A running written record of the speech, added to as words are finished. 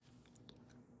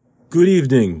Good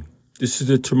evening. This is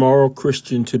the Tomorrow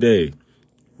Christian Today.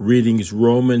 Reading is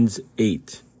Romans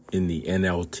 8 in the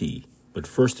NLT. But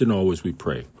first and always we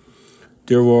pray.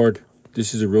 Dear Lord,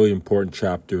 this is a really important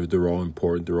chapter. They're all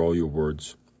important. They're all your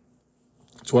words.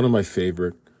 It's one of my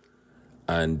favorite.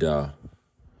 And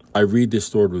I read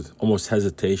this, Lord, with almost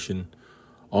hesitation,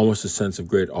 almost a sense of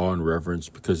great awe and reverence,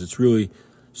 because it's really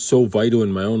so vital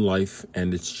in my own life,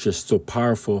 and it's just so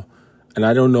powerful. And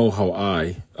I don't know how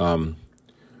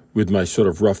with my sort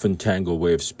of rough and tangle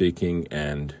way of speaking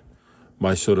and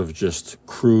my sort of just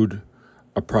crude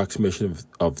approximation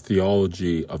of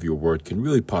theology of your word can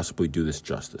really possibly do this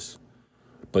justice.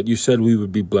 But you said we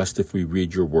would be blessed if we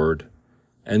read your word.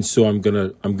 And so I'm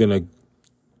gonna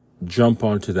jump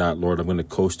onto that, Lord. I'm gonna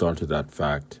coast onto that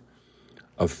fact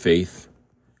of faith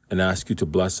and ask you to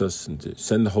bless us and to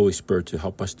send the Holy Spirit to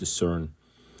help us discern.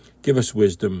 Give us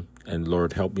wisdom, and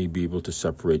Lord, help me be able to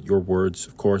separate your words,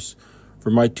 of course, for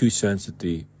my 2 cents, that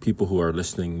the people who are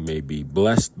listening may be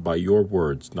blessed by your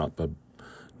words, not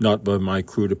by my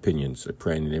crude opinions. I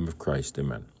pray in the name of Christ.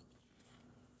 Amen.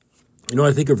 You know,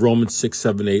 I think of Romans 6,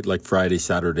 7, 8 like Friday,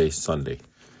 Saturday, Sunday.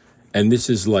 And this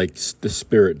is like the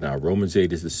Spirit now. Romans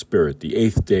 8 is the Spirit, the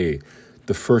 8th day,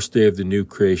 the first day of the new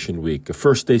creation week, a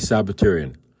first day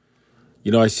Sabbatarian.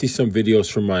 You know, I see some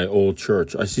videos from my old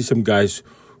church. I see some guys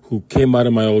who came out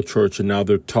of my old church and now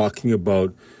they're talking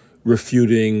about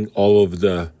refuting all of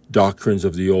the doctrines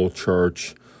of the old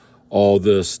church, all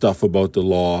the stuff about the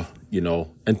law, you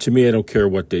know. And to me, I don't care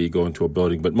what day you go into a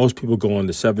building, but most people go on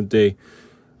the seventh day.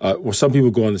 Some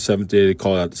people go on the seventh day. They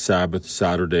call it the Sabbath,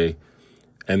 Saturday,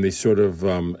 and they sort of,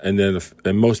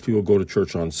 and most people go to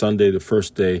church on Sunday, the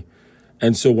first day.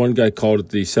 And so one guy called it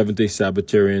the Seventh-day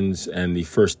Sabbatarians and the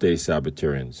First-day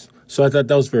Sabbatarians. So I thought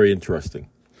that was very interesting.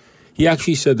 He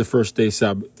actually said the first-day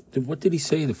Sabbath. What did he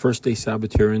say? The first-day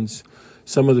Sabbatarians?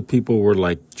 Some of the people were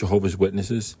like Jehovah's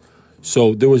Witnesses.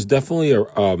 So there was definitely a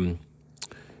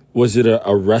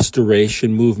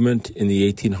restoration movement in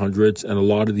the 1800s? And a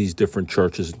lot of these different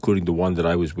churches, including the one that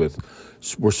I was with,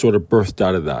 were sort of birthed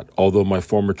out of that. Although my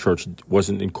former church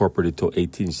wasn't incorporated till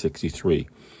 1863.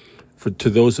 To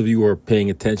those of you who are paying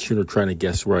attention or trying to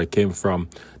guess where I came from,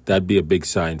 that'd be a big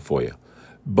sign for you.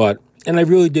 And I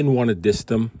really didn't want to diss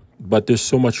them, but there's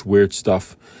so much weird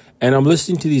stuff. And I'm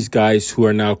listening to these guys who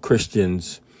are now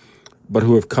Christians, but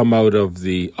who have come out of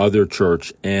the other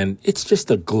church, and it's just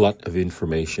a glut of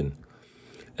information.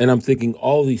 And I'm thinking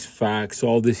all these facts,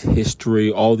 all this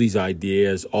history, all these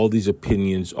ideas, all these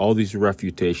opinions, all these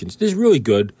refutations, this is really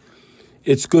good.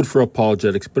 It's good for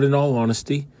apologetics, but in all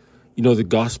honesty, you know, the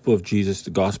gospel of Jesus, the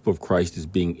gospel of Christ is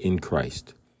being in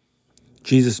Christ.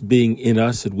 Jesus being in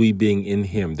us and we being in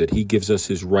him, that he gives us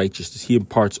his righteousness. He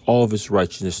imparts all of his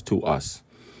righteousness to us,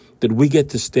 that we get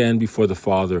to stand before the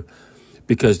Father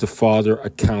because the Father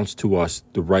accounts to us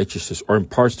the righteousness or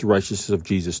imparts the righteousness of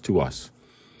Jesus to us.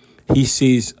 He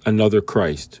sees another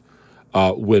Christ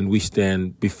when we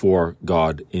stand before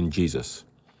God in Jesus.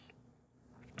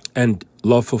 And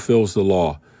love fulfills the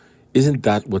law. Isn't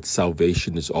that what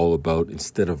salvation is all about?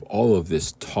 Instead of all of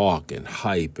this talk and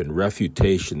hype and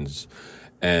refutations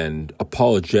and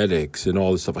apologetics and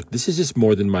all this stuff, like this is just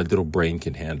more than my little brain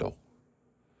can handle.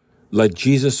 Like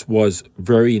Jesus was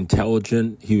very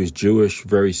intelligent. He was Jewish,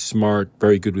 very smart,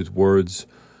 very good with words.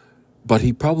 But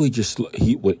he probably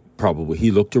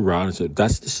he looked around and said,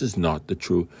 this is not the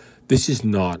truth. This is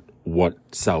not what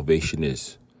salvation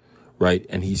is, right?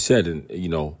 And he said,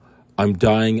 I'm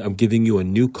dying. I'm giving you a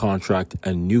new contract,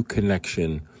 a new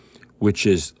connection, which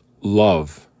is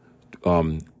love.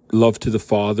 Love to the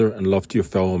Father and love to your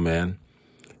fellow man.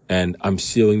 And I'm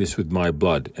sealing this with my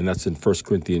blood. And that's in 1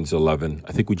 Corinthians 11.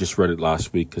 I think we just read it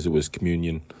last week because it was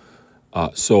communion.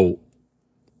 Simple,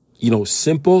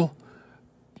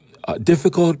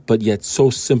 difficult, but yet so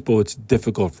simple it's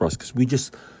difficult for us because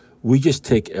we just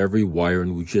take every wire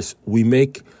and we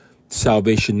make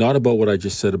salvation not about what I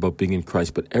just said about being in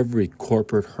Christ, but every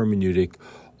corporate hermeneutic,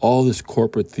 all this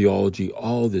corporate theology,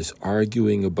 all this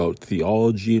arguing about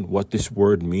theology and what this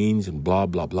word means and blah,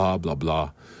 blah, blah, blah,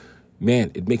 blah.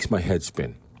 Man, it makes my head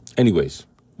spin. Anyways,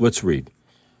 let's read.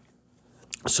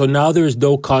 So now there is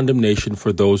no condemnation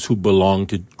for those who belong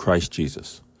to Christ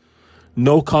Jesus.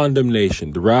 No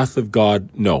condemnation. The wrath of God,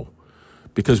 no.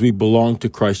 Because we belong to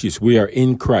Christ Jesus. We are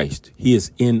in Christ. He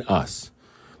is in us.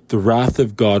 The wrath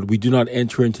of God, we do not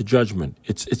enter into judgment.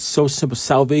 It's so simple.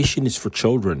 Salvation is for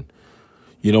children.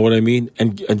 You know what I mean?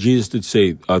 And Jesus did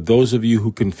say, those of you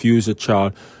who confuse a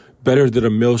child, better that a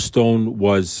millstone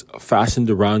was fastened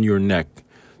around your neck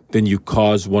than you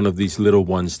cause one of these little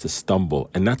ones to stumble.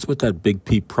 And that's what that big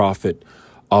P prophet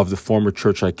of the former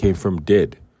church I came from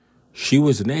did. She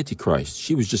was an antichrist.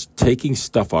 She was just taking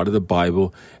stuff out of the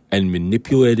Bible and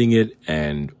manipulating it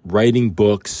and writing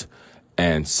books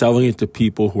and selling it to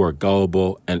people who are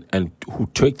gullible and who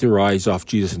take their eyes off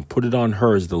Jesus and put it on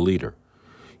her as the leader.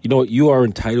 You know what? You are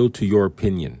entitled to your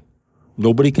opinion.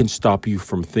 Nobody can stop you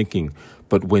from thinking.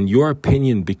 But when your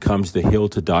opinion becomes the hill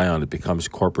to die on, it becomes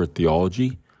corporate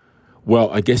theology, well,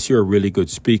 I guess you're a really good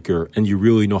speaker and you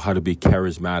really know how to be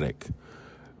charismatic.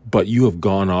 But you have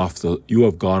gone off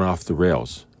the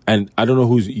rails. And I don't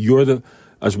know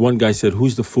as one guy said,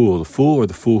 who's the fool or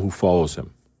the fool who follows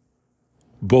him?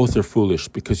 Both are foolish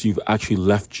because you've actually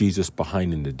left Jesus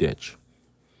behind in the ditch.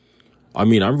 I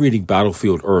mean, I'm reading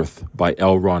Battlefield Earth by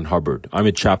L. Ron Hubbard. I'm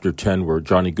in chapter 10 where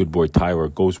Johnny Goodboy Tyler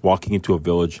goes walking into a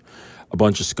village, a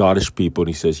bunch of Scottish people, and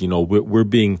he says, we're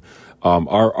being,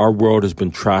 our world has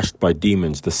been trashed by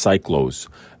demons, the cyclos.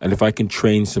 And if I can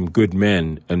train some good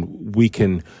men and we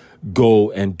can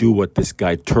go and do what this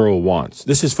guy Turl wants.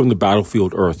 This is from the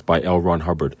Battlefield Earth by L. Ron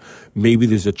Hubbard. Maybe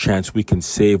there's a chance we can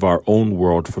save our own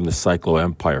world from the Cyclo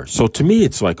Empire. So to me,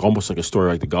 it's like almost like a story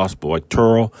like the gospel. Like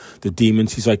Turl, the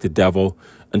demons, he's like the devil.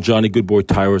 And Johnny Goodboy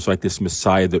Tyler is like this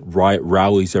messiah that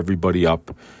rallies everybody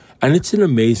up. And it's an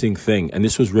amazing thing. And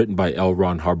this was written by L.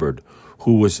 Ron Hubbard,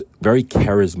 who was very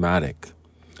charismatic.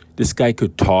 This guy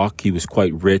could talk. He was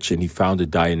quite rich, and he founded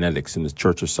Dianetics in the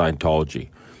Church of Scientology.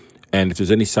 And if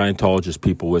there's any Scientologist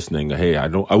people listening, hey, I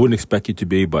wouldn't expect you to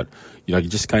be, but he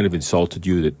just kind of insulted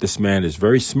you that this man is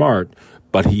very smart,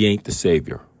 but he ain't the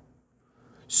savior.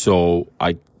 So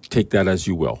I take that as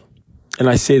you will. And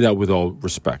I say that with all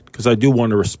respect, because I do want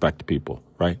to respect people,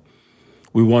 right?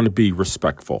 We want to be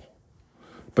respectful.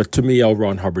 But to me, L.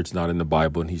 Ron Hubbard's not in the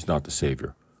Bible, and he's not the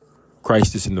savior.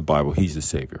 Christ is in the Bible. He's the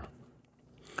savior.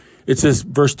 It says,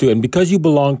 verse 2, and because you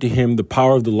belong to him, the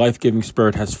power of the life-giving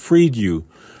Spirit has freed you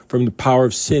from the power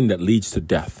of sin that leads to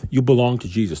death. You belong to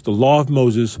Jesus. The law of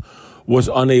Moses was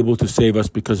unable to save us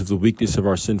because of the weakness of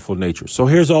our sinful nature. So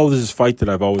here's all this fight that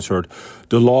I've always heard.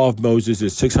 The law of Moses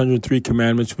is 603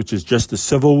 commandments, which is just the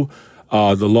civil,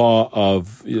 the law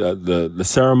of the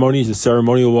ceremonies, the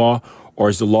ceremonial law, or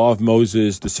is the law of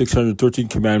Moses the 613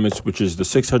 commandments, which is the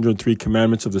 603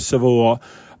 commandments of the civil law,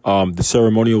 the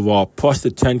ceremonial law, plus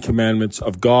the 10 commandments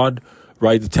of God,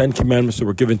 right? The 10 commandments that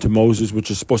were given to Moses, which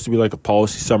is supposed to be like a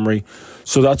policy summary.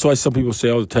 So that's why some people say,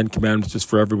 the 10 commandments is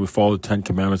forever. We follow the 10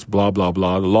 commandments, blah, blah,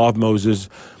 blah. The law of Moses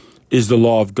is the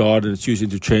law of God, and it's used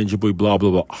interchangeably, blah, blah,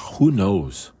 blah. Who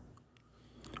knows?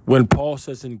 When Paul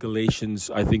says in Galatians,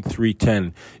 I think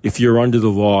 3:10, if you're under the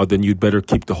law, then you'd better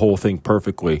keep the whole thing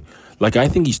perfectly. Like, I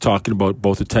think he's talking about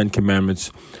both the 10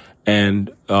 commandments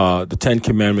and the 10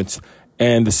 commandments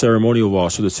and the ceremonial law,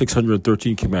 so the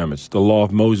 613 commandments, the law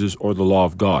of Moses or the law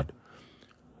of God.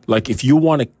 Like, if you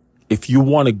want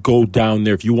to go down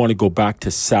there, if you want to go back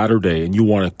to Saturday and you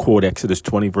want to quote Exodus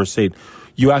 20, verse 8,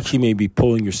 you actually may be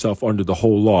pulling yourself under the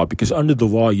whole law, because under the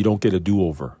law, you don't get a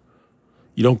do-over.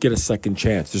 You don't get a second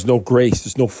chance. There's no grace.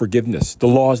 There's no forgiveness. The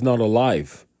law is not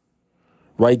alive,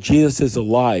 right? Jesus is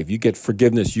alive. You get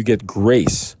forgiveness. You get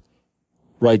grace.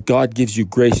 Right? God gives you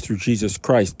grace through Jesus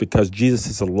Christ because Jesus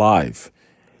is alive.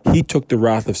 He took the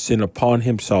wrath of sin upon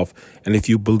himself. And if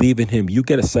you believe in him, you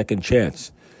get a second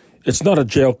chance. It's not a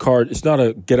jail card. It's not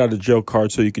a get out of jail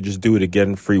card so you can just do it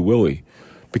again free willy.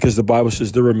 Because the Bible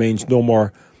says there remains no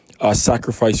more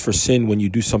sacrifice for sin when you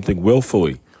do something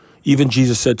willfully. Even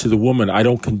Jesus said to the woman, I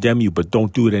don't condemn you, but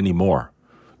don't do it anymore.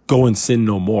 Go and sin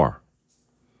no more.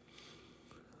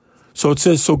 So it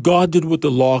says, so God did what the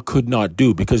law could not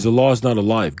do, because the law is not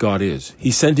alive. God is.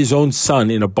 He sent his own son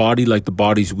in a body like the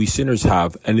bodies we sinners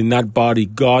have. And in that body,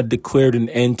 God declared an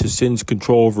end to sin's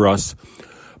control over us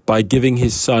by giving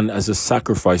his son as a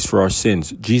sacrifice for our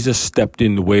sins. Jesus stepped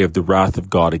in the way of the wrath of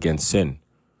God against sin.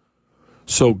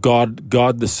 So God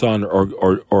the Son,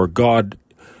 or God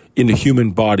in the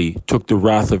human body, took the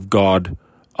wrath of God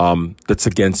that's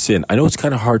against sin. I know it's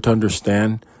kind of hard to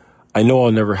understand. I know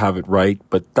I'll never have it right,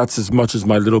 but that's as much as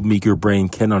my little meager brain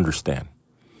can understand.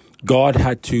 God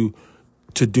had to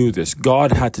do this.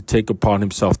 God had to take upon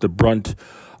himself the brunt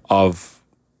of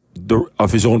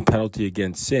his own penalty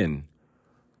against sin,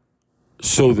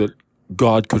 so that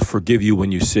God could forgive you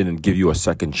when you sin and give you a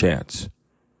second chance.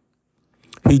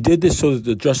 He did this so that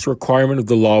the just requirement of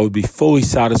the law would be fully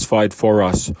satisfied for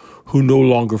us who no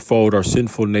longer followed our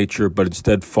sinful nature, but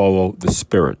instead follow the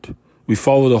Spirit. We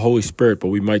follow the Holy Spirit,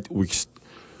 but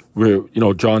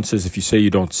John says, if you say you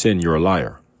don't sin, you're a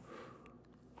liar.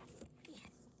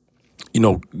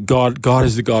 God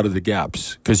is the God of the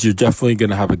gaps, because you're definitely going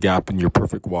to have a gap in your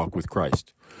perfect walk with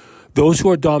Christ. Those who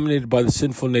are dominated by the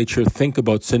sinful nature think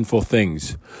about sinful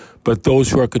things, but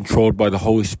those who are controlled by the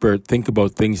Holy Spirit think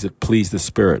about things that please the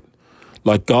Spirit.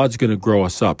 Like God's going to grow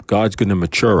us up. God's going to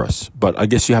mature us. But I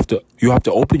guess you have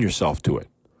to open yourself to it.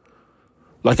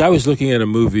 Like I was looking at a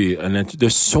movie, and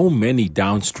there's so many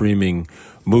downstreaming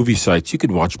movie sites. You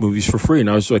can watch movies for free. And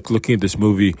I was like looking at this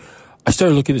movie. I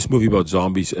started looking at this movie about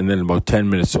zombies, and then in about 10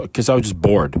 minutes, because I was just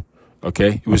bored.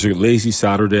 Okay? It was a lazy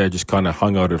Saturday. I just kind of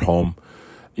hung out at home,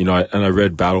 and I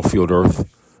read Battlefield Earth.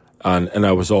 And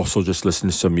I was also just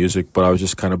listening to some music, but I was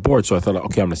just kind of bored. So I thought,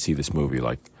 okay, I'm going to see this movie.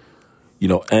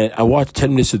 And I watched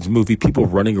 10 minutes of the movie, people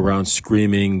running around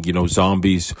screaming,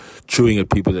 zombies chewing at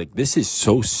people. Like, this is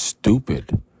so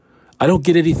stupid. I don't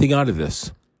get anything out of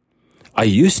this. I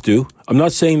used to. I'm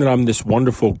not saying that I'm this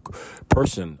wonderful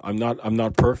person. I'm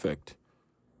not perfect.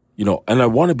 And I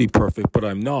want to be perfect, but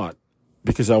I'm not,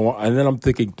 because and then I'm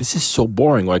thinking, this is so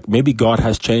boring. Like, maybe God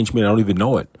has changed me and I don't even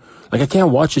know it. Like, I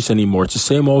can't watch this anymore. It's the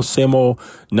same old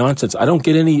nonsense. I don't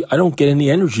get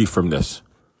any energy from this.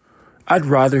 I'd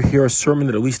rather hear a sermon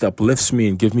that at least uplifts me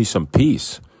and gives me some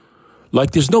peace.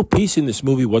 Like, there's no peace in this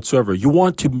movie whatsoever. You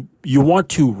want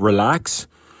to relax.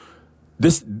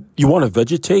 You want to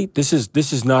vegetate. This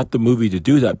is not the movie to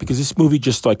do that, because this movie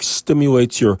just like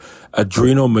stimulates your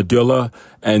adrenal medulla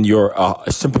and your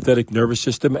sympathetic nervous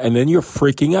system, and then you're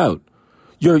freaking out.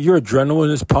 Your adrenaline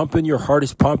is pumping, your heart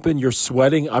is pumping, you're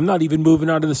sweating. I'm not even moving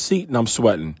out of the seat and I'm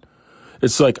sweating.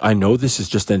 It's like, I know this is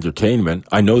just entertainment.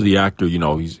 I know the actor,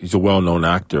 he's a well-known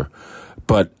actor,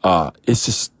 but it's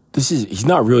just, he's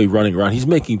not really running around. He's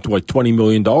making like $20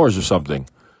 million or something,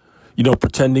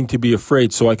 pretending to be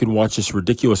afraid so I can watch this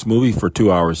ridiculous movie for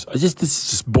 2 hours. This is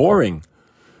just boring.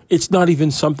 It's not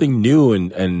even something new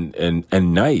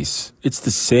and nice. It's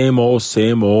the same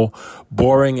old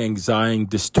boring, anxiety,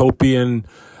 dystopian,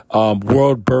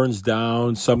 world burns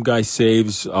down. Some guy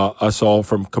saves us all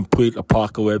from complete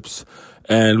apocalypse.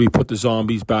 And we put the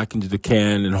zombies back into the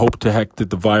can and hope to heck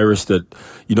that the virus that,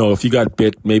 if you got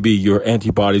bit, maybe your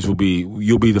antibodies you'll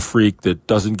be the freak that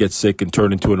doesn't get sick and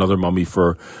turn into another mummy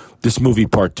for this movie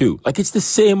part 2. Like, it's the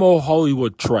same old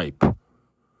Hollywood tripe.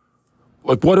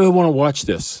 Like, why do I want to watch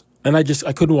this? And I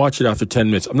couldn't watch it after 10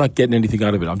 minutes. I'm not getting anything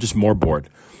out of it. I'm just more bored.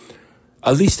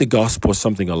 At least the gospel is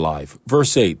something alive.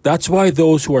 Verse 8, that's why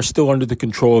those who are still under the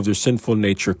control of their sinful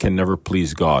nature can never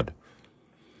please God.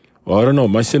 Well, I don't know.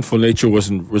 My sinful nature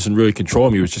wasn't really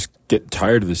controlling me. It was just getting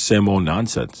tired of the same old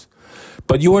nonsense.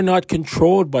 But you are not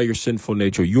controlled by your sinful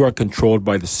nature. You are controlled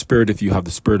by the Spirit if you have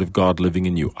the Spirit of God living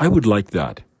in you. I would like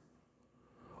that.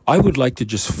 I would like to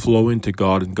just flow into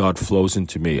God and God flows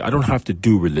into me. I don't have to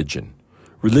do religion.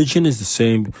 Religion is the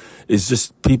same, is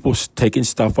just people taking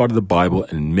stuff out of the Bible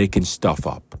and making stuff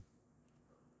up.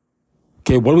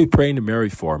 Okay, what are we praying to Mary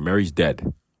for? Mary's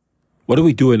dead. What are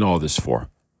we doing all this for?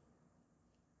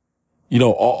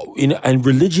 And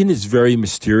religion is very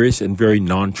mysterious and very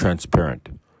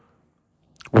non-transparent.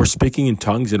 We're speaking in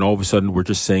tongues and all of a sudden we're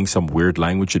just saying some weird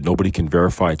language that nobody can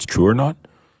verify it's true or not.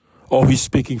 Oh, he's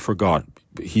speaking for God.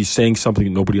 He's saying something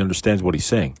and nobody understands what he's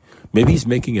saying. Maybe he's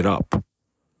making it up.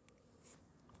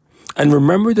 And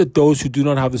remember that those who do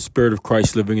not have the Spirit of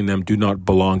Christ living in them do not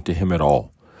belong to him at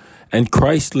all. And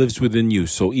Christ lives within you.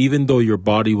 So even though your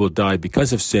body will die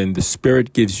because of sin, the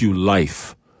Spirit gives you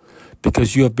life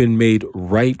because you have been made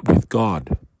right with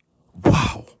God.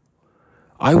 Wow.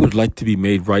 I would like to be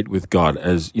made right with God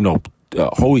as,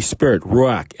 Holy Spirit,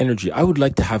 Ruach, energy. I would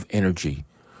like to have energy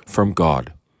from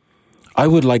God. I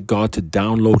would like God to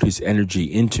download his energy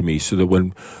into me so that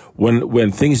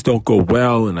when things don't go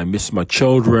well and I miss my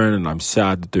children and I'm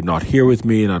sad that they're not here with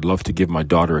me and I'd love to give my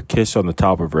daughter a kiss on the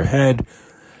top of her head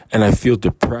and I feel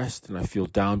depressed and I feel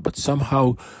down, but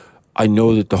somehow I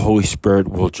know that the Holy Spirit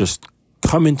will just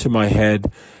come into my head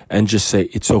and just say,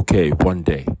 it's okay one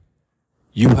day.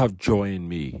 You have joy in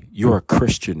me. You're a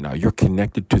Christian now. You're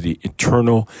connected to the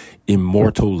eternal,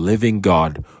 immortal, living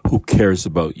God who cares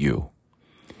about you.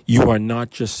 You are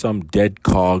not just some dead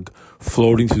cog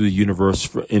floating through the universe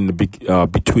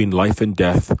between life and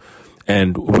death.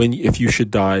 And if you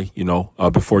should die,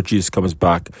 before Jesus comes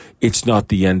back, it's not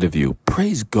the end of you.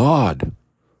 Praise God.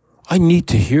 I need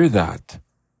to hear that.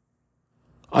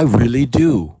 I really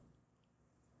do.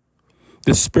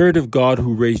 The Spirit of God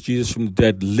who raised Jesus from the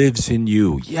dead lives in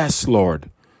you. Yes, Lord.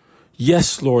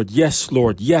 Yes, Lord. Yes,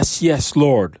 Lord. Yes, yes,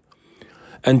 Lord.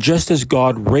 And just as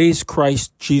God raised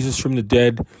Christ Jesus from the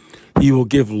dead, he will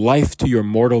give life to your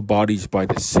mortal bodies by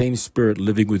the same Spirit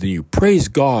living within you. Praise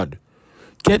God.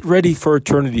 Get ready for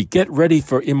eternity. Get ready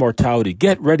for immortality.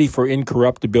 Get ready for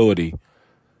incorruptibility.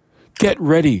 Get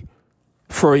ready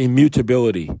for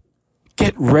immutability.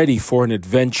 Get ready for an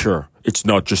adventure. It's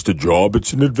not just a job,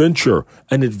 it's an adventure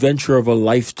of a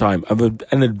lifetime,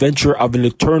 an adventure of an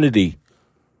eternity.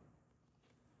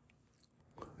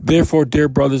 Therefore, dear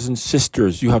brothers and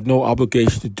sisters, you have no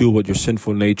obligation to do what your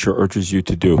sinful nature urges you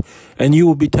to do. And you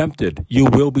will be tempted. You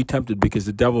will be tempted because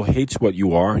the devil hates what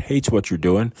you are, hates what you're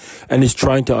doing, and is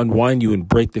trying to unwind you and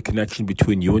break the connection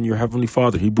between you and your Heavenly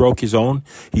Father. He broke his own.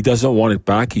 He doesn't want it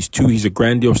back. He's a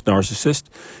grandiose narcissist.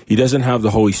 He doesn't have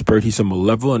the Holy Spirit. He's a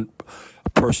malevolent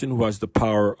person who has the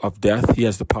power of death. He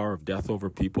has the power of death over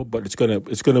people, but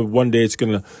one day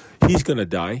he's gonna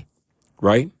die,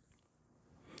 right?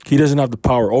 He doesn't have the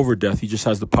power over death. He just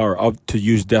has the power to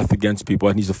use death against people.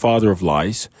 And he's the father of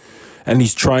lies. And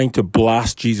he's trying to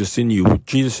blast Jesus in you.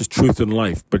 Jesus is truth and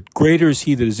life. But greater is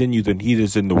he that is in you than he that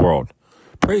is in the world.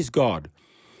 Praise God.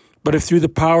 But if through the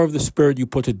power of the Spirit you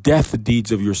put to death the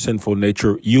deeds of your sinful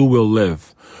nature, you will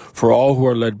live. For all who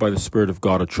are led by the Spirit of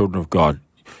God are children of God.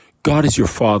 God is your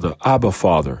Father, Abba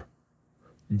Father,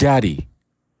 Daddy.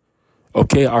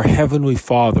 Okay, our Heavenly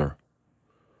Father.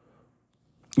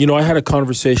 You know, I had a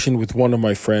conversation with one of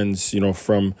my friends,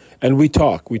 and we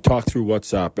talk through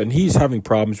WhatsApp, and he's having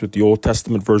problems with the Old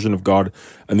Testament version of God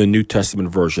and the New Testament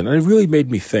version. And it really made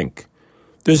me think.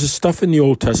 There's this stuff in the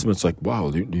Old Testament, it's like, wow,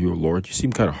 you Lord, you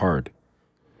seem kind of hard.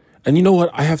 And you know what?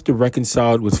 I have to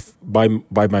reconcile it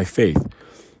by my faith.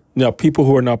 Now, people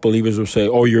who are not believers will say,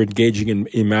 oh, you're engaging in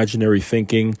imaginary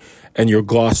thinking and you're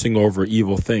glossing over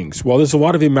evil things. Well, there's a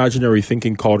lot of imaginary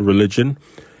thinking called religion.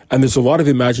 And there's a lot of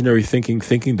imaginary thinking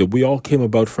that we all came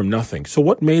about from nothing. So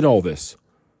what made all this?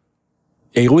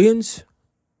 Aliens?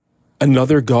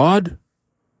 Another God?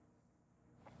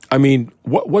 I mean,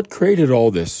 what created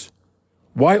all this?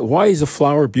 Why is a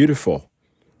flower beautiful?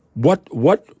 What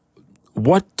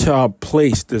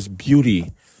place does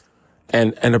beauty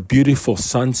and a beautiful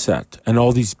sunset and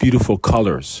all these beautiful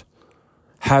colors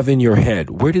have in your head?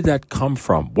 Where did that come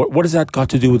from? What has that got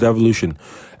to do with evolution?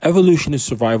 Evolution is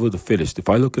survival of the fittest. If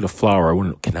I look at a flower, I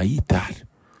wonder, can I eat that?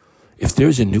 If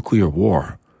there's a nuclear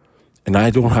war and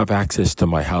I don't have access to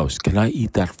my house, can I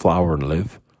eat that flower and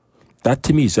live? That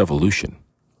to me is evolution.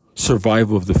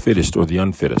 Survival of the fittest or the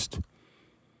unfittest.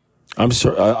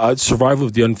 Survival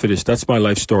of the unfittest. That's my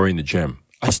life story in the gym.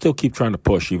 I still keep trying to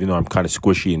push, even though I'm kind of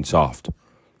squishy and soft.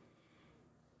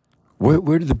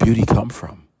 Where did the beauty come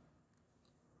from?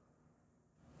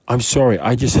 I'm sorry,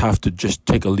 I just have to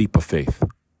take a leap of faith.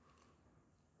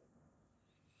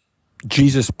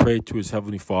 Jesus prayed to his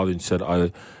Heavenly Father and said,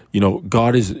 Jesus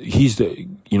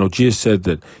said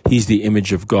that he's the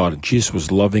image of God. And Jesus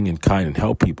was loving and kind and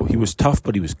helped people. He was tough,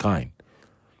 but he was kind.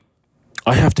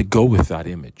 I have to go with that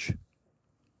image.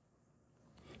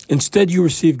 Instead, you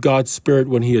received God's Spirit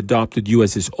when he adopted you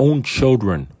as his own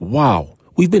children. Wow,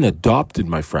 we've been adopted,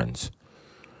 my friends.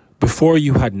 Before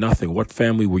you had nothing, what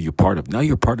family were you part of? Now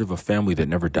you're part of a family that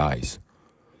never dies.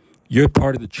 You're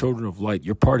part of the children of light.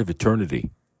 You're part of eternity.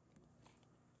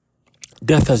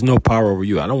 Death has no power over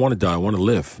you. I don't want to die. I want to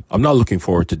live. I'm not looking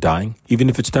forward to dying, even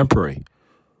if it's temporary.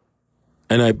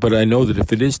 But I know that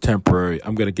if it is temporary,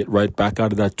 I'm going to get right back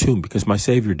out of that tomb because my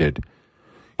Savior did.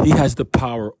 He has the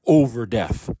power over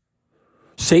death.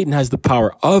 Satan has the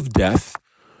power of death,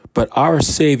 but our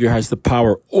Savior has the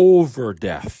power over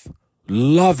death.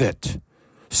 Love it.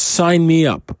 Sign me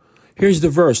up. Here's the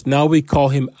verse. Now we call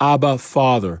him Abba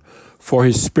Father, for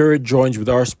his Spirit joins with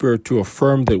our spirit to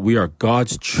affirm that we are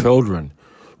God's children.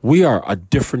 We're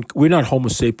not Homo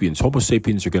sapiens. Homo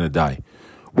sapiens are going to die.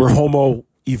 We're Homo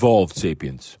evolved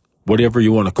sapiens, whatever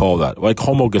you want to call that, like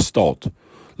Homo Gestalt,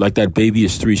 like that Baby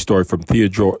is Three story from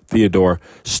Theodore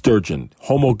Sturgeon.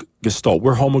 Homo Gestalt.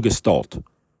 We're Homo Gestalt.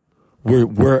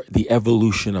 We're the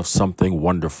evolution of something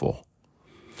wonderful.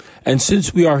 And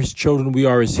since we are his children, we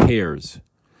are his heirs.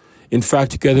 In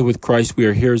fact, together with Christ, we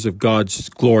are heirs of God's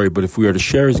glory, but if we are to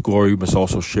share his glory, we must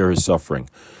also share his suffering.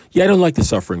 Yeah, I don't like the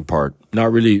suffering part.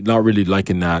 Not really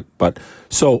liking that. But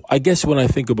so I guess when I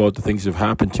think about the things that have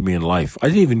happened to me in life, I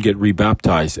didn't even get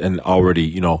rebaptized, and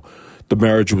already, the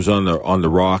marriage was on the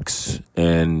rocks,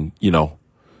 and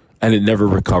and it never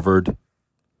recovered,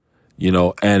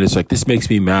 and it's like, this makes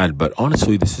me mad, but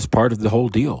honestly, this is part of the whole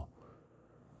deal.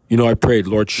 I prayed,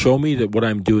 Lord, show me that what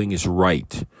I'm doing is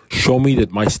right. Show me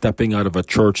that my stepping out of a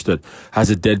church that has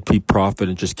a deadbeat prophet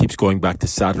and just keeps going back to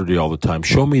Saturday all the time.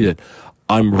 Show me that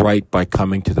I'm right by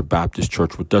coming to the Baptist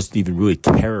church, which doesn't even really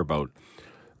care about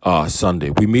Sunday.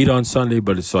 We meet on Sunday,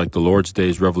 but it's like the Lord's Day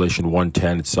is Revelation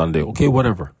 1:10. It's Sunday. Okay,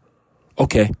 whatever.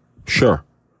 Okay, sure.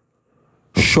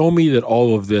 Show me that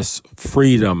all of this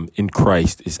freedom in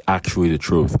Christ is actually the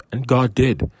truth. And God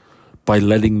did by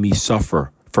letting me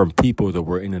suffer from people that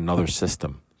were in another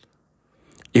system.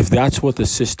 If that's what the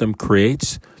system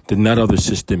creates, then that other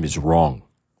system is wrong.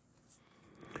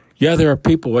 Yeah, there are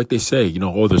people, like they say,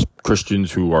 there's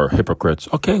Christians who are hypocrites.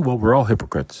 Okay, well, we're all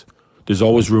hypocrites. There's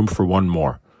always room for one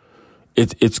more.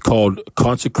 It's called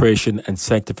consecration and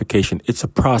sanctification. It's a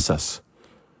process.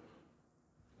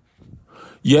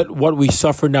 Yet what we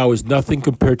suffer now is nothing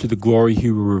compared to the glory he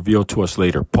will reveal to us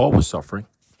later. Paul was suffering.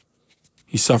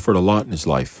 He suffered a lot in his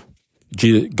life.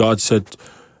 God said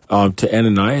to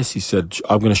Ananias, he said,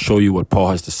 I'm going to show you what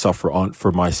Paul has to suffer on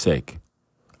for my sake.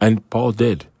 And Paul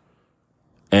did.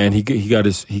 And he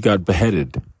got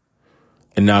beheaded.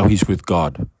 And now he's with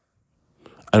God.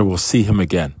 And we'll see him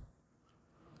again.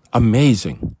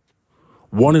 Amazing.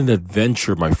 What an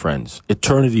adventure, my friends.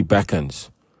 Eternity beckons.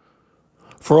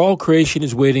 For all creation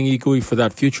is waiting eagerly for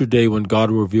that future day when God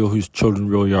will reveal whose children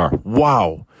really are.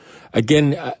 Wow.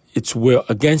 Again,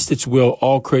 against its will,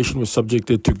 all creation was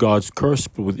subjected to God's curse,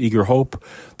 but with eager hope,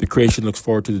 the creation looks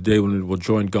forward to the day when it will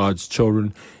join God's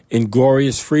children in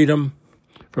glorious freedom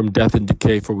from death and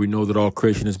decay, for we know that all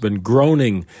creation has been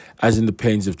groaning as in the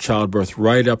pains of childbirth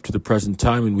right up to the present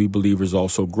time, and we believers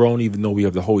also groan, even though we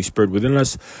have the Holy Spirit within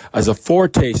us as a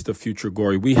foretaste of future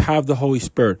glory. We have the Holy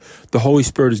Spirit. The Holy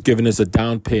Spirit is given as a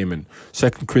down payment.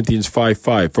 2 Corinthians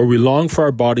 5:5. For we long for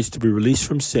our bodies to be released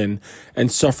from sin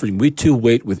and suffering. We too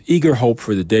wait with eager hope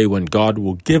for the day when God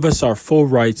will give us our full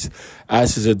rights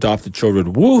as his adopted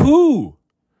children. Woohoo!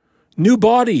 New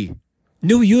body.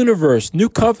 New universe, new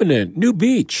covenant, new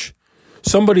beach.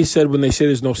 Somebody said when they say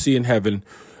there's no sea in heaven,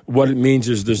 what it means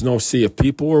is there's no sea of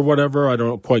people or whatever. I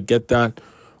don't quite get that.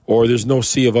 Or there's no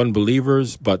sea of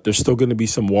unbelievers, but there's still going to be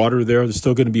some water there. There's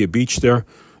still going to be a beach there.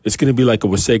 It's going to be like a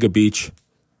Wasaga Beach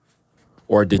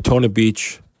or a Daytona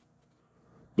Beach,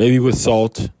 maybe with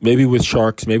salt, maybe with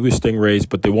sharks, maybe with stingrays,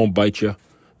 but they won't bite you.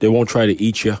 They won't try to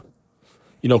eat you.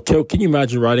 You know, can you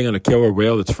imagine riding on a killer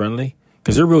whale that's friendly?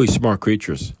 Because they're really smart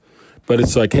creatures. But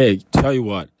it's like, hey, tell you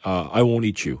what, I won't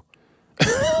eat you.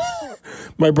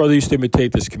 My brother used to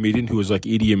imitate this comedian who was like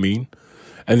Idi Amin.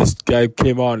 And this guy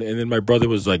came on, and then my brother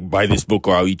was like, buy this book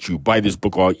or I'll eat you. Buy this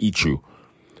book or I'll eat you.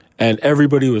 And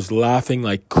everybody was laughing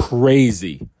like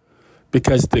crazy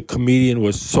because the comedian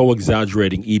was so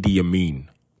exaggerating Idi Amin.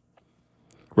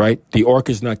 Right? The orc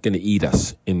is not going to eat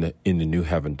us in the new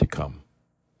heaven to come.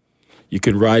 You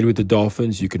can ride with the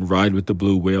dolphins. You can ride with the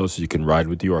blue whales. You can ride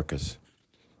with the orcas.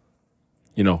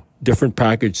 You know, different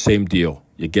package, same deal.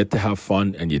 You get to have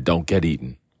fun and you don't get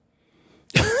eaten.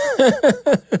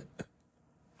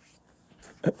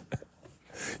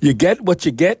 You get what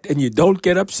you get and you don't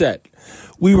get upset.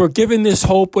 We were given this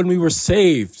hope when we were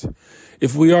saved.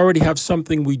 If we already have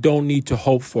something, we don't need to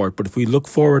hope for it. But if we look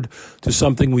forward to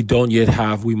something we don't yet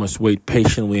have, we must wait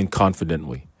patiently and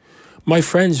confidently. My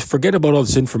friends, forget about all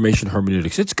this information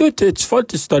hermeneutics. It's good. It's fun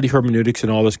to study hermeneutics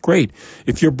and all this. Great.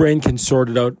 If your brain can sort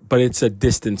it out, but it's a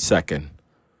distant second.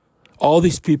 All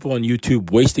these people on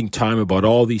YouTube wasting time about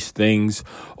all these things,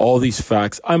 all these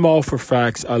facts. I'm all for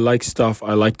facts. I like stuff.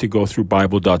 I like to go through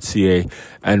Bible.ca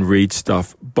and read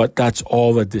stuff, but that's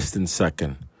all a distant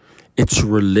second. It's a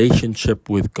relationship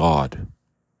with God.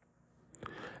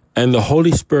 And the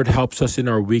Holy Spirit helps us in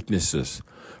our weaknesses.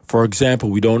 For example,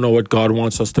 we don't know what God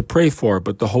wants us to pray for,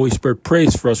 but the Holy Spirit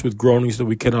prays for us with groanings that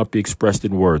we cannot be expressed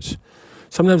in words.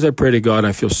 Sometimes I pray to God and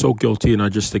I feel so guilty and I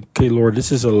just think, okay, Lord,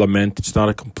 this is a lament. It's not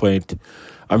a complaint.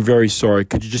 I'm very sorry.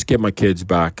 Could you just get my kids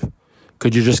back?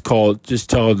 Could you just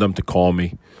tell them to call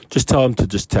me? Just tell them to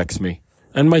just text me.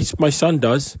 And my son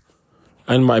does.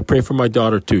 And I pray for my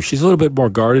daughter too. She's a little bit more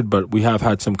guarded, but we have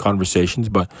had some conversations,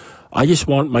 but I just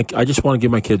want to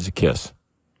give my kids a kiss.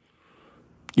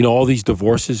 You know, all these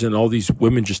divorces and all these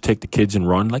women just take the kids and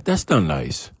run. Like, that's not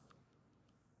nice.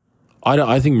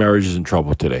 I think marriage is in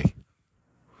trouble today.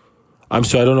 I'm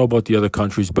sorry, I don't know about the other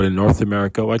countries, but in North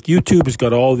America, like YouTube has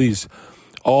got all these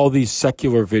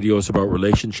secular videos about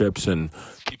relationships and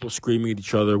people screaming at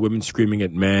each other, women screaming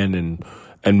at men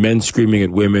and men screaming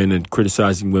at women and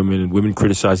criticizing women and women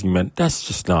criticizing men.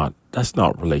 That's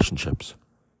not relationships.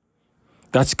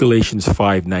 That's Galatians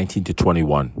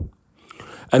 5:19-21.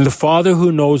 And the Father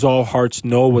who knows all hearts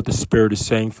know what the Spirit is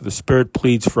saying, for the Spirit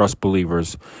pleads for us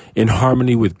believers in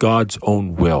harmony with God's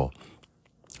own will.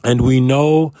 And we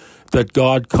know that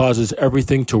God causes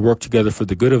everything to work together for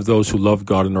the good of those who love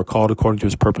God and are called according to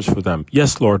his purpose for them.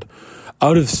 Yes, Lord,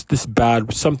 out of this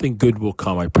bad, something good will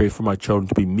come. I pray for my children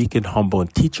to be meek and humble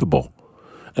and teachable.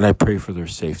 And I pray for their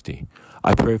safety.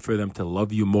 I pray for them to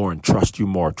love you more and trust you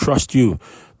more. Trust you,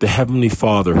 the Heavenly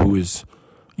Father who is,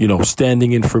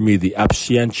 standing in for me, the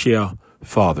Absentia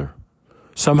Father.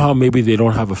 Somehow maybe they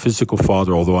don't have a physical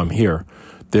father, although I'm here.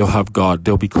 They'll have God.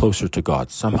 They'll be closer to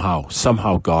God.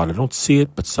 Somehow, God. I don't see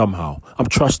it, but somehow. I'm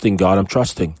trusting God. I'm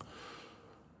trusting.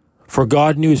 For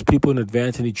God knew his people in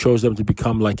advance, and he chose them to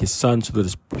become like his son, so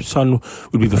that his son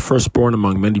would be the firstborn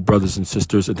among many brothers and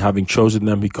sisters. And having chosen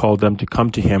them, he called them to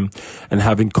come to him. And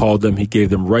having called them, he gave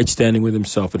them right standing with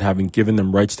himself. And having given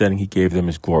them right standing, he gave them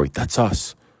his glory. That's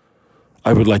us.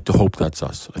 I would like to hope that's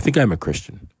us. I think I'm a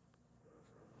Christian.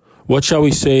 What shall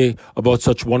we say about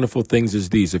such wonderful things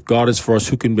as these? If God is for us,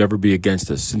 who can ever be against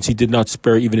us? Since he did not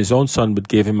spare even his own son, but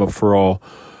gave him up for all,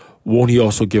 won't he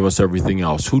also give us everything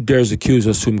else? Who dares accuse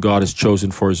us whom God has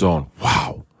chosen for his own?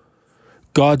 Wow.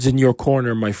 God's in your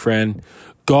corner, my friend.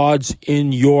 God's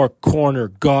in your corner.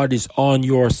 God is on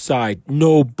your side.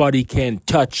 Nobody can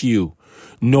touch you.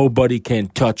 Nobody can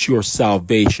touch your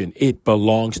salvation. It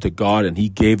belongs to God, and he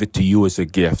gave it to you as a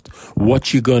gift.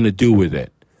 What you going to do with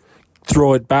it?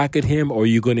 Throw it back at him, or are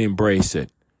you going to embrace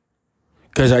it?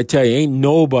 Because I tell you, ain't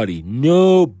nobody,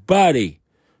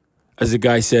 as the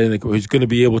guy said, who's going to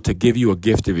be able to give you a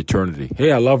gift of eternity.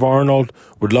 Hey, I love Arnold.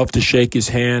 Would love to shake his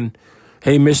hand.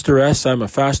 Hey, Mr. S, I'm a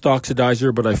fast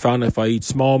oxidizer, but I found if I eat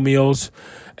small meals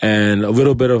and a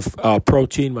little bit of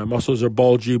protein, my muscles are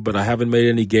bulgy, but I haven't made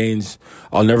any gains.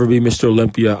 I'll never be Mr.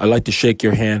 Olympia. I like to shake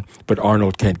your hand, but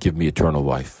Arnold can't give me eternal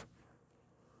life.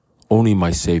 Only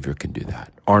my Savior can do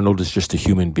that. Arnold is just a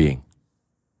human being.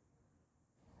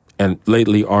 And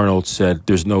lately, Arnold said,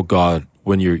 there's no God.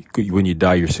 When you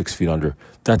die, you're 6 feet under.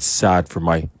 That's sad for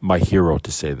my hero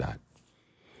to say that.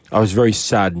 I was very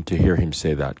saddened to hear him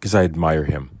say that because I admire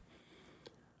him.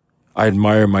 I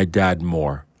admire my dad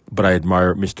more, but I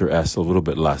admire Mr. S a little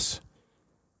bit less.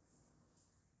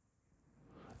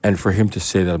 And for him to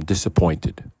say that, I'm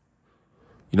disappointed.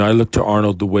 You know, I look to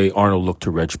Arnold the way Arnold looked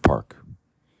to Reg Park.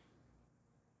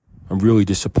 I'm really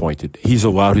disappointed. He's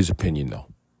allowed his opinion, though.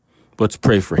 Let's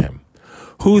pray for him.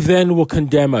 Who then will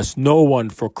condemn us? No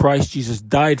one, for Christ Jesus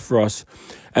died for us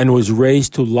and was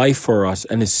raised to life for us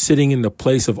and is sitting in the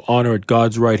place of honor at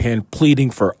God's right hand, pleading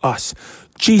for us.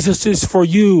 Jesus is for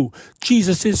you.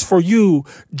 Jesus is for you.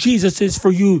 Jesus is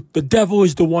for you. The devil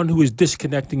is the one who is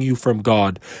disconnecting you from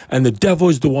God, and the devil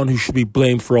is the one who should be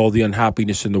blamed for all the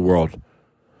unhappiness in the world.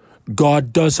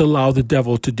 God does allow the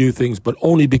devil to do things, but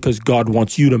only because God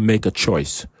wants you to make a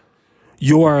choice.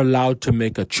 You are allowed to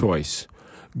make a choice.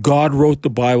 God wrote the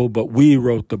Bible, but we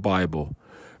wrote the Bible.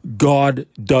 God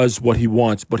does what he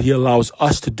wants, but he allows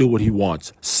us to do what he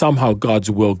wants. Somehow God's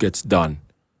will gets done.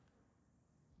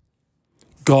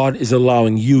 God is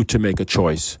allowing you to make a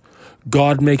choice.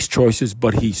 God makes choices,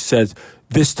 but he says,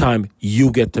 this time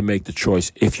you get to make the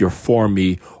choice if you're for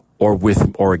me or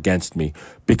with or against me.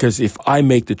 Because if I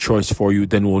make the choice for you,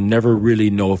 then we'll never really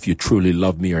know if you truly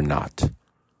love me or not.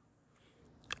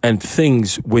 And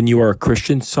things, when you are a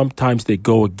Christian, sometimes they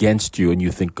go against you and you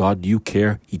think, God, do you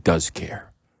care? He does care.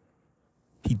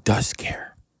 He does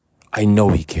care. I know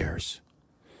he cares.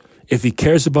 If he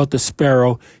cares about the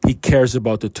sparrow, he cares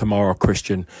about the tomorrow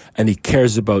Christian, and he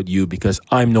cares about you because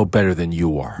I'm no better than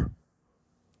you are.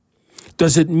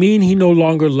 Does it mean he no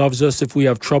longer loves us if we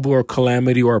have trouble or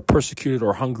calamity or are persecuted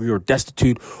or hungry or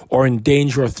destitute or in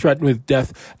danger or threatened with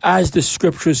death? As the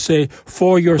scriptures say,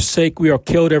 for your sake we are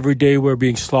killed every day. We're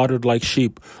being slaughtered like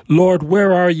sheep. Lord,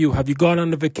 where are you? Have you gone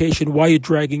on a vacation? Why are you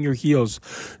dragging your heels?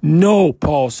 No,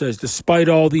 Paul says, despite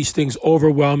all these things,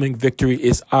 overwhelming victory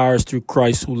is ours through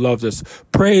Christ who loves us.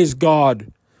 Praise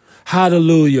God.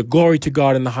 Hallelujah. Glory to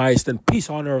God in the highest, and peace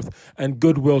on earth and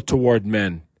goodwill toward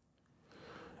men.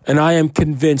 And I am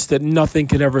convinced that nothing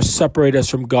can ever separate us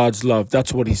from God's love.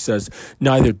 That's what he says.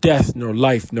 Neither death, nor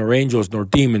life, nor angels, nor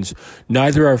demons,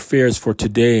 neither our fears for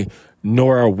today,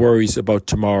 nor our worries about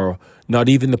tomorrow. Not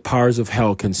even the powers of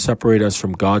hell can separate us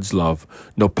from God's love.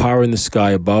 No power in the sky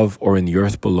above or in the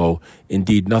earth below.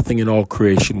 Indeed, nothing in all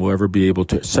creation will ever be able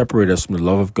to separate us from the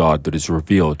love of God that is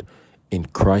revealed in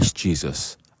Christ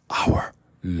Jesus, our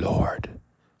Lord.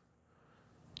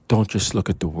 Don't just look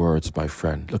at the words, my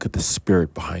friend. Look at the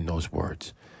spirit behind those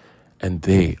words. And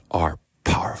they are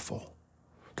powerful.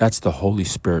 That's the Holy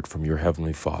Spirit from your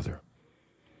Heavenly Father.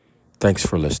 Thanks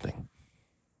for listening.